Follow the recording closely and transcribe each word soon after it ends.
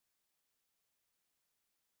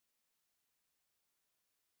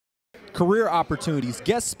career opportunities,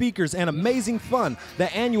 guest speakers, and amazing fun.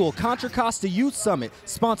 The annual Contra Costa Youth Summit,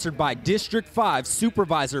 sponsored by District 5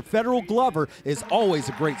 Supervisor Federal Glover, is always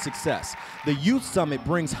a great success. The Youth Summit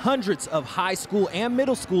brings hundreds of high school and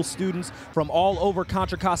middle school students from all over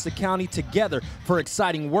Contra Costa County together for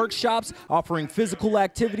exciting workshops offering physical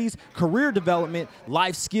activities, career development,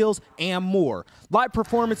 life skills, and more. Live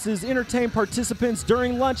performances entertain participants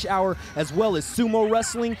during lunch hour, as well as sumo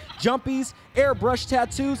wrestling, jumpies, airbrush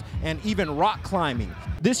tattoos, and even rock climbing.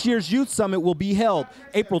 This year's Youth Summit will be held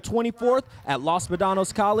April 24th at Los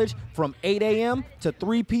Medanos College from 8 a.m. to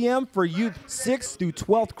 3 p.m. for youth 6th through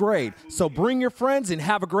 12th grade. So bring your friends and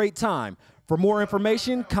have a great time. For more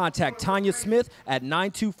information, contact Tanya Smith at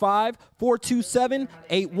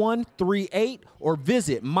 925-427-8138 or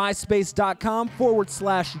visit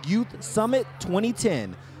myspace.com/Youth Summit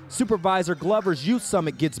 2010. Supervisor Glover's Youth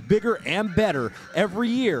Summit gets bigger and better every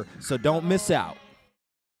year, so don't miss out.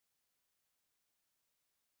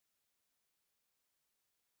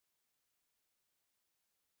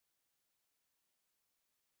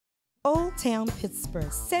 Old Town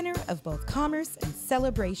Pittsburgh, center of both commerce and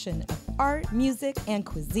celebration of art, music, and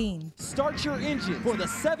cuisine. Start your engine for the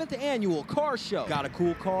 7th annual car show. Got a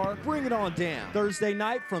cool car? Bring it on down. Thursday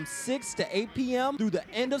night from 6 to 8 p.m. through the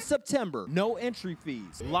end of September. No entry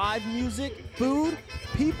fees. Live music, food,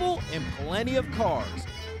 people, and plenty of cars.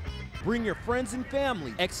 Bring your friends and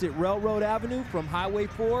family. Exit Railroad Avenue from Highway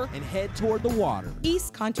 4 and head toward the water.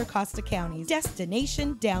 East Contra Costa County's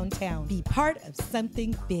destination downtown. Be part of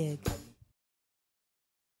something big.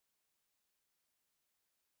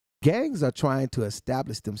 Gangs are trying to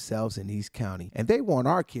establish themselves in East County, and they want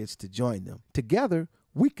our kids to join them. Together,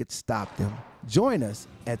 we could stop them. Join us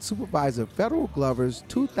at Supervisor Federal Glover's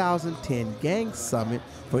 2010 Gang Summit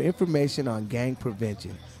for information on gang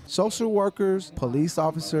prevention. Social workers, police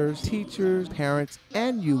officers, teachers, parents,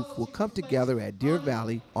 and youth will come together at Deer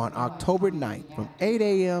Valley on October 9th from 8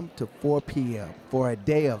 a.m. to 4 p.m. for a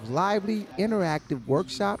day of lively, interactive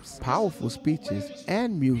workshops, powerful speeches,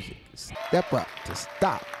 and music. Step up to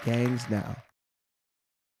stop gangs now.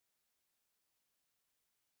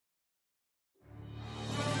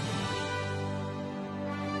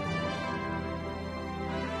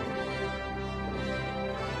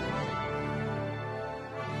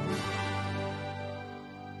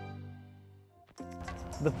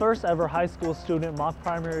 The first ever high school student mock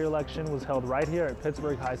primary election was held right here at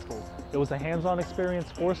Pittsburgh High School. It was a hands-on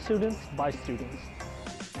experience for students by students.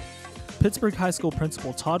 Pittsburgh High School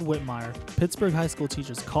Principal Todd Whitmire, Pittsburgh High School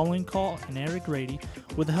teachers Colin Call and Eric Grady,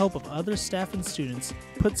 with the help of other staff and students,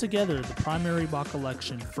 put together the primary mock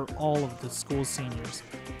election for all of the school's seniors.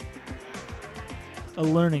 A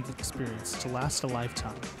learning experience to last a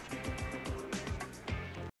lifetime.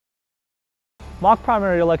 Mock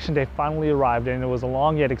primary election day finally arrived, and it was a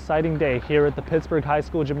long yet exciting day here at the Pittsburgh High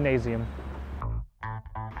School Gymnasium.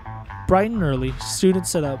 Bright and early, students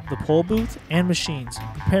set up the poll booth and machines,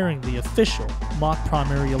 preparing the official mock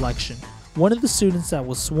primary election. One of the students that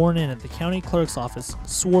was sworn in at the county clerk's office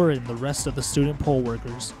swore in the rest of the student poll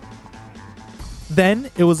workers. Then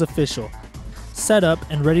it was official. Set up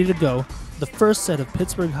and ready to go, the first set of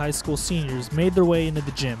Pittsburgh High School seniors made their way into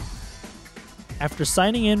the gym. After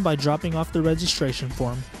signing in by dropping off their registration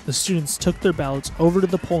form, the students took their ballots over to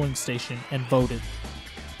the polling station and voted.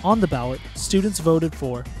 On the ballot, students voted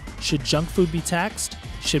for: should junk food be taxed?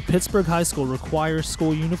 Should Pittsburgh High School require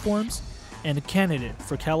school uniforms? And a candidate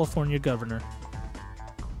for California governor.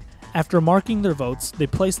 After marking their votes, they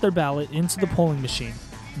placed their ballot into the polling machine.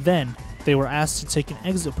 Then, they were asked to take an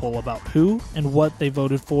exit poll about who and what they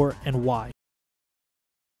voted for and why.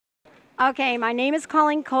 Okay, my name is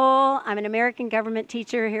Colleen Cole. I'm an American government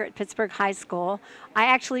teacher here at Pittsburgh High School. I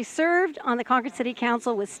actually served on the Concord City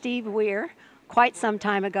Council with Steve Weir quite some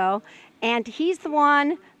time ago, and he's the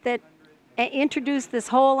one that introduced this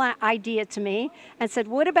whole idea to me and said,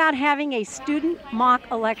 what about having a student mock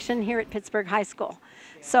election here at Pittsburgh High School?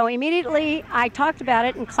 So immediately I talked about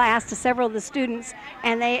it in class to several of the students,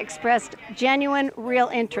 and they expressed genuine, real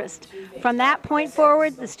interest. From that point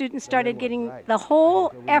forward, the students started getting the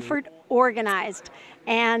whole effort organized.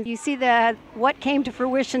 And you see what came to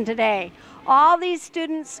fruition today. All these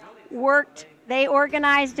students worked, they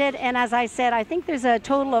organized it, and as I said, I think there's a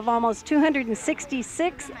total of almost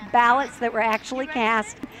 266 ballots that were actually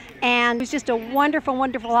cast. And it was just a wonderful,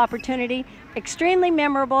 wonderful opportunity, extremely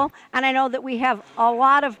memorable, and I know that we have a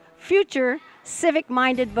lot of future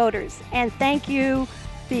civic-minded voters. And thank you,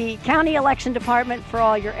 the County Election Department, for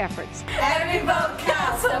all your efforts. Every vote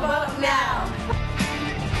counts, so vote now.